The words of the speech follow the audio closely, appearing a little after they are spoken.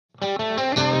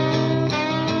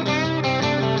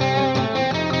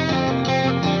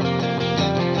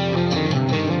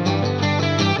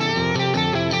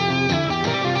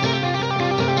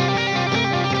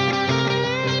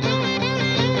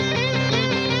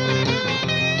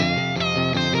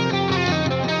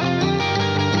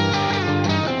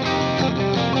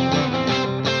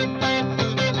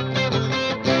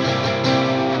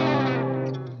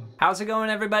How's it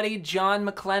going, everybody? John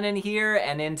MacLennan here,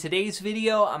 and in today's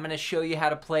video I'm going to show you how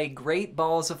to play Great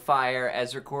Balls of Fire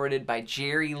as recorded by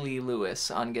Jerry Lee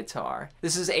Lewis on guitar.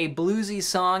 This is a bluesy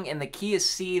song in the key of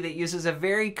C that uses a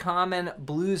very common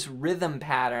blues rhythm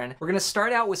pattern. We're going to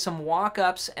start out with some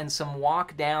walk-ups and some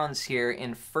walk-downs here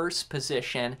in first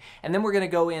position, and then we're going to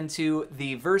go into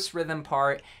the verse rhythm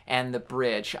part and the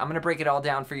bridge. I'm going to break it all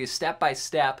down for you step by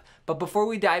step, but before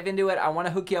we dive into it, I want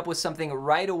to hook you up with something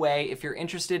right away. If you're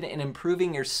interested in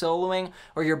improving your soloing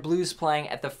or your blues playing,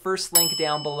 at the first link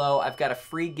down below, I've got a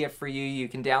free gift for you. You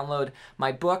can download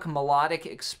my book, Melodic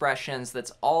Expressions,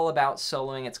 that's all about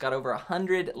soloing. It's got over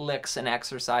 100 licks and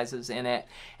exercises in it.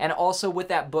 And also with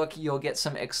that book, you'll get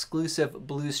some exclusive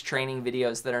blues training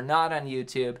videos that are not on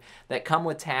YouTube, that come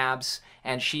with tabs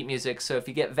and sheet music. So if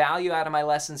you get value out of my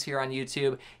lessons here on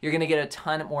YouTube, you're gonna get a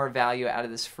ton more value out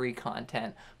of this free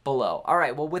content below. All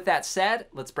right, well, with that said,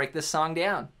 let's break this song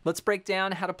down. Let's break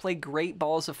down how to play Great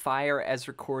Balls of Fire as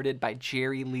recorded by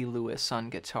Jerry Lee Lewis on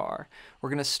guitar.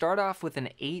 We're gonna start off with an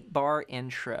 8-bar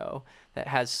intro that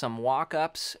has some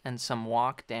walk-ups and some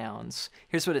walk-downs.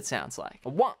 Here's what it sounds like.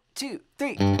 1, 2,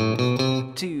 3.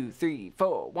 2, 3,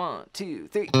 4. 1, 2,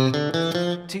 3.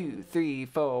 2, 3,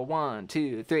 4. 1,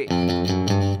 2, 3.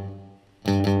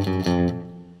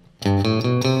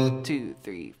 2,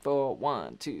 3, 4.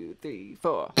 1, 2, 3,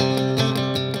 4.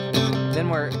 Then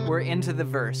we're into the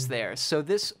verse there. So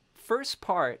this first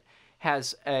part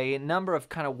has a number of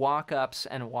kind of walk-ups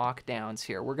and walk-downs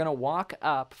here. We're gonna walk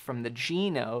up from the G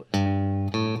note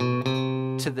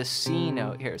to the C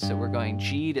note here. So we're going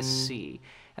G to C,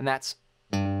 and that's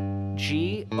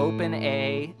G, open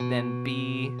A, then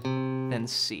B, then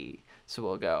C. So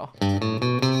we'll go.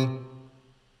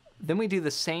 Then we do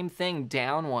the same thing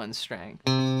down one string.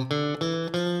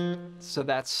 So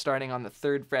that's starting on the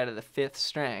 3rd fret of the 5th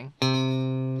string.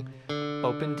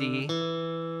 Open D,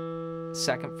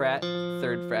 2nd fret,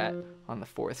 3rd fret on the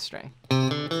 4th string.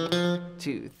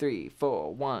 2, 3,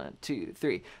 4, 1, 2,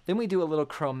 3. Then we do a little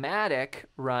chromatic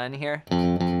run here.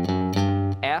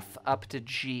 F up to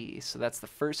G, so that's the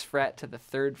 1st fret to the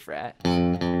 3rd fret.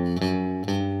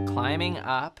 Climbing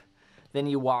up, then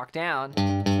you walk down,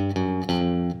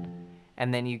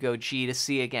 and then you go G to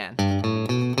C again.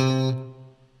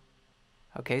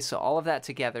 Okay, so all of that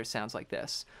together sounds like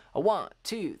this. 1,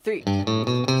 2, 3.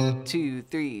 2,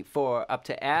 3, 4, up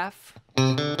to F.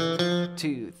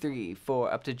 2, 3,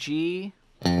 4, up to G.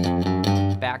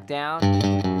 Back down.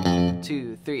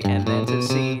 2, 3, and then to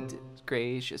C.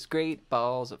 Gracious, great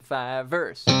balls of fire,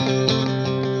 verse.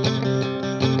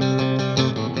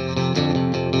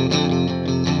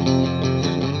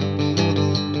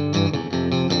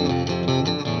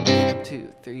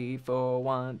 3, 4,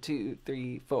 1, 2,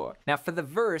 3, 4. Now for the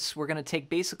verse, we're gonna take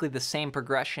basically the same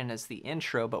progression as the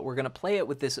intro, but we're gonna play it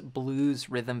with this blues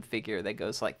rhythm figure that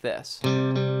goes like this. So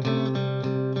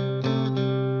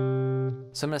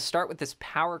I'm gonna start with this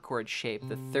power chord shape,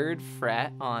 the 3rd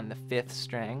fret on the 5th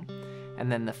string,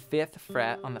 and then the 5th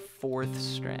fret on the 4th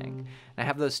string. And I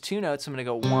have those 2 notes. I'm gonna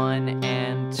go 1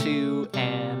 and 2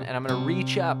 and I'm gonna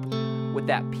reach up with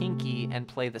that pinky and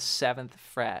play the 7th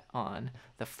fret on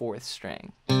the 4th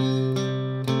string.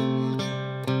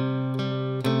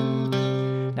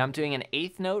 Now I'm doing an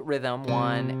 8th note rhythm,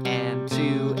 1 and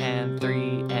 2 and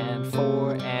 3 and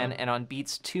 4, and on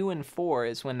beats 2 and 4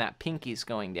 is when that pinky's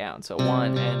going down. So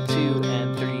 1 and 2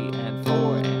 and 3 and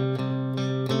 4 and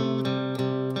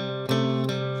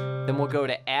then we'll go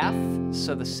to F,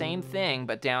 so the same thing,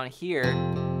 but down here,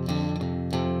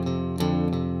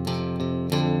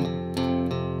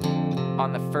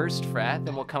 on the 1st fret,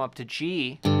 then we'll come up to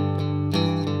G,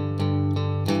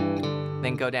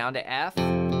 then go down to F,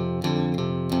 and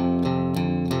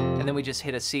then we just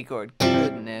hit a C chord.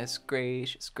 Goodness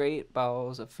gracious, great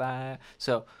balls of fire.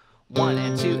 So 1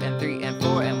 and 2 and 3 and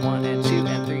 4 and 1 and 2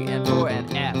 and 3 and 4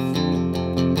 and F.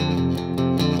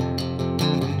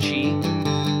 G,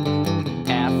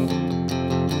 F,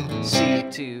 C,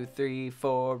 2, 3,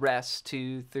 4, rest,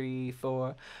 2, 3,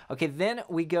 4. Okay, then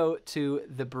we go to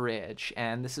the bridge,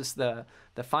 and this is the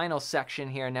final section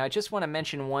here. Now I just want to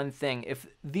mention one thing. If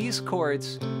these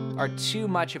chords are too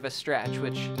much of a stretch,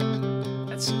 which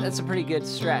that's a pretty good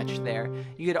stretch there,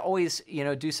 you could always, you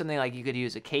know, do something like you could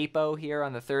use a capo here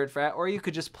on the 3rd fret, or you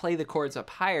could just play the chords up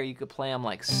higher. You could play them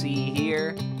like C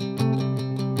here,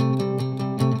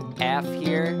 F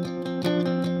here,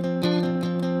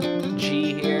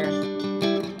 G here,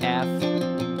 F.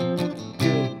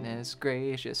 Goodness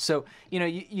gracious. So, you know,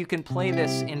 you can play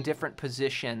this in different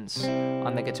positions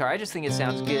on the guitar. I just think it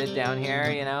sounds good down here,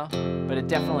 you know, but it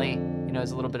definitely, you know,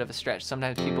 is a little bit of a stretch.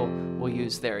 Sometimes people will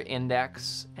use their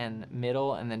index and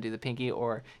middle and then do the pinky,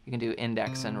 or you can do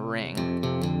index and ring,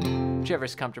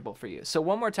 whichever's comfortable for you. So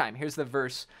one more time, here's the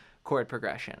verse chord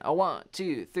progression. A 1,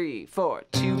 2, 3, 4,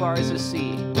 2 bars of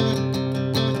C,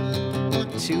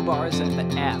 2 bars of the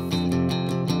F,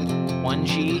 1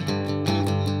 G,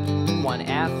 1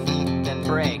 F, then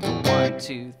break. 1,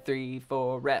 2, 3,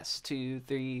 4, rest. 2,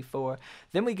 3, 4.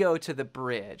 Then we go to the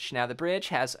bridge. Now the bridge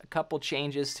has a couple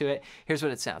changes to it. Here's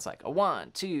what it sounds like. A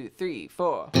 1, 2, 3,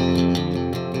 4.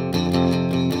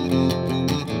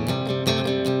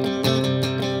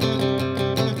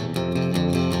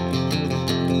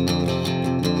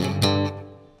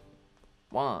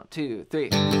 1, 2, 3,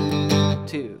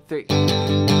 2, 3,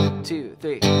 2,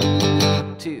 3,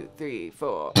 2, 3,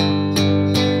 4.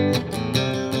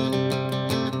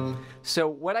 So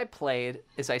what I played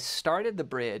is I started the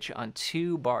bridge on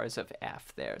 2 bars of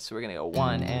F there. So we're gonna go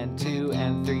 1 and 2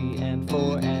 and 3 and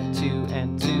 4 and 2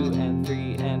 and 2 and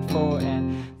 3 and 4,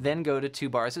 and then go to 2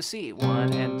 bars of C.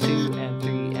 1 and 2 and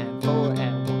 3 and 4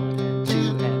 and 1 and 2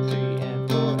 and 3 and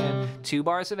 4 and 2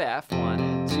 bars of F. 1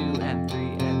 and 2 and 3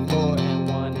 and 4 and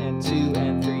 1 and 2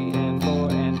 and 3 and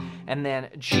 4 and then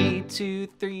G, 2,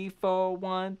 3, 4,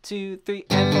 1, 2, 3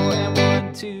 and 4 and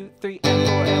 1, 2, 3 and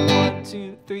 4 and 1,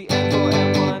 2, 3 and 4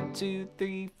 and 1, 2,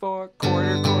 3, 4,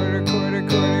 quarter, quarter, quarter,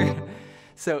 quarter.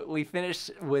 So we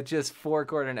finished with just 4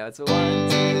 quarter notes. 1,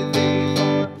 2, 3,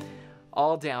 4.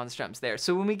 All down strums there.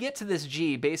 So when we get to this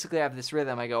G, basically I have this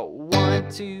rhythm. I go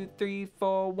 1, 2, 3,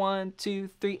 4, 1, 2,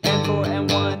 3 and 4 and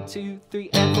 1, 2, 3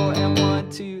 and 4 and 1,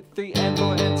 2, 3 and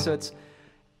 4, and so it's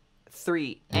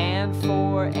 3 and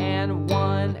 4 and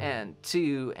 1 and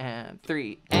 2 and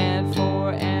 3 and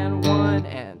 4 and 1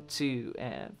 and 2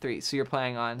 and 3. So you're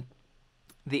playing on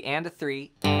the and a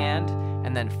 3 and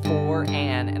then 4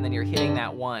 and then you're hitting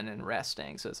that 1 and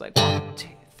resting. So it's like 1, 2,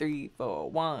 3,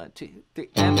 4, 1, 2, 3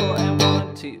 and 4 and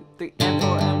 1, 2, 3 and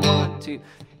 4 and 1, 2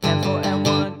 and 4 and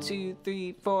 1, 2,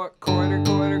 3, 4, quarter,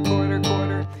 quarter, quarter,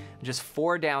 quarter. Just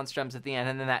 4 down strums at the end,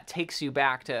 and then that takes you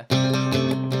back to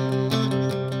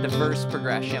the verse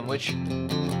progression, which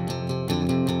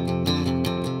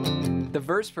the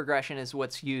verse progression is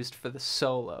what's used for the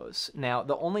solos. Now,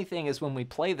 the only thing is when we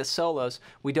play the solos,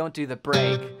 we don't do the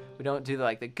break. We don't do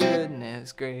the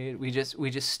goodness great. We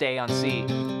just stay on C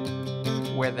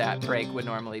where that break would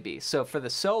normally be. So for the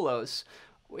solos,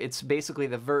 it's basically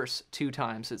the verse 2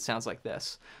 times. It sounds like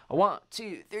this. 1,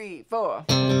 2, 3, 4.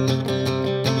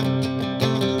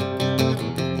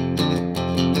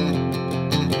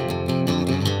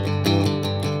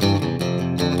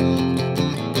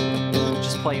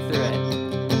 Play through it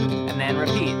and then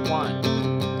repeat. 1,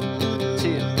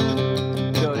 2,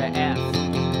 go to F,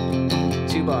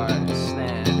 2 bars,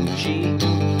 then G,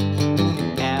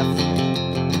 F,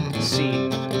 C,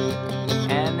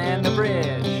 and then the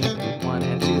bridge. 1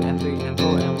 and 2 and 3 and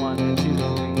 4 and 1 and 2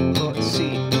 and 3 and 4,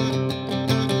 C,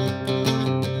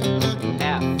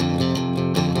 F,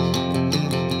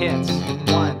 hits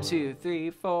 1, 2, 3,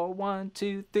 4, 1,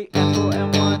 2, 3 and 4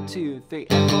 and 1, 2, 3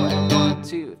 and 4 and 1,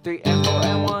 2, 3 and 4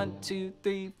 and 1, 2,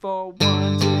 3, 4,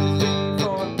 1, 2, 3,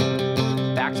 4.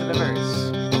 Back to the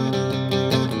verse.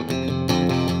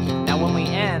 Now when we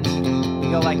end, we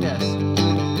go like this.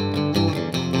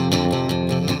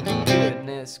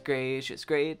 Goodness gracious,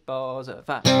 great balls of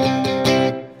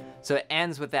fire. So it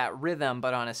ends with that rhythm,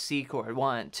 but on a C chord.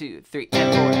 1, 2, 3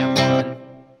 and 4 and 1.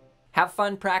 Have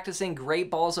fun practicing Great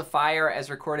Balls of Fire as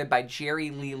recorded by Jerry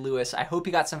Lee Lewis. I hope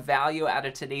you got some value out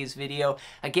of today's video.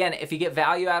 Again, if you get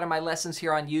value out of my lessons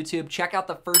here on YouTube, check out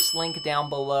the first link down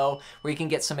below where you can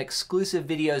get some exclusive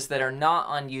videos that are not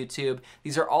on YouTube.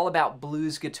 These are all about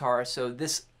blues guitar, so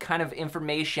this kind of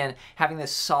information, having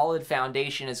this solid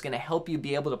foundation, is going to help you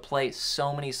be able to play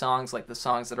so many songs like the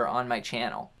songs that are on my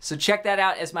channel. So check that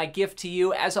out as my gift to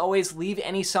you. As always, leave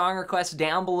any song requests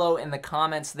down below in the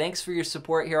comments. Thanks for your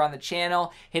support here on the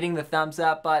channel, hitting the thumbs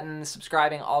up button,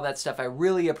 subscribing, all that stuff. I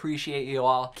really appreciate you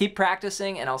all. Keep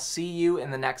practicing, and I'll see you in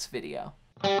the next video.